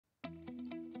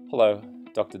Hello,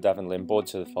 Dr. Davin, board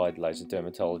certified laser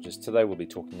dermatologist. Today we'll be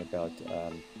talking about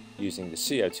using the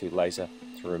CO2 laser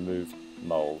to remove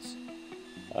moles.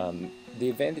 The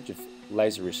advantage of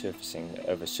laser resurfacing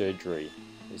over surgery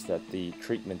is that the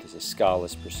treatment is a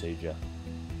scarless procedure.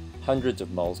 Hundreds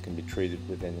of moles can be treated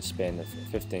within a span of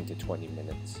 15 to 20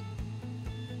 minutes.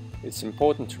 It's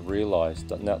important to realize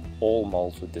that not all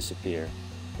moles will disappear.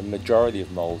 The majority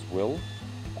of moles will.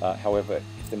 However,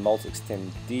 if the moles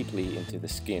extend deeply into the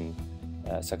skin,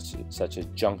 such as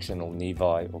junctional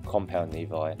nevi or compound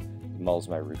nevi, moles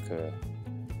may recur.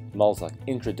 Moles like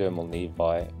intradermal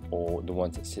nevi, or the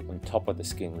ones that sit on top of the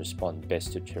skin, respond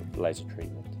best to laser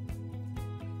treatment.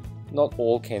 Not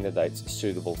all candidates are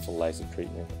suitable for laser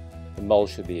treatment. The mole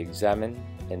should be examined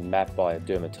and mapped by a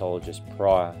dermatologist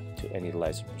prior to any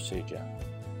laser procedure.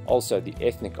 Also, the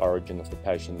ethnic origin of the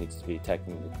patient needs to be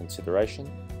taken into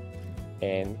consideration,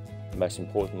 and most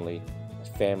importantly,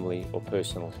 a family or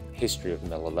personal history of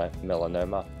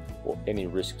melanoma or any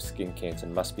risk of skin cancer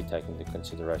must be taken into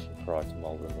consideration prior to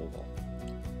mole removal.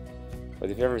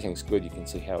 But if everything's good, you can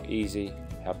see how easy,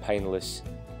 how painless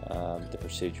the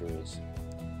procedure is.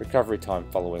 Recovery time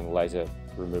following laser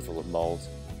removal of moles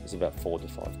is about 4 to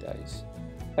 5 days.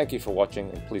 Thank you for watching,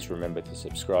 and please remember to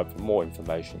subscribe for more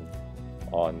information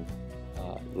on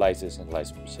lasers and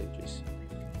laser procedures.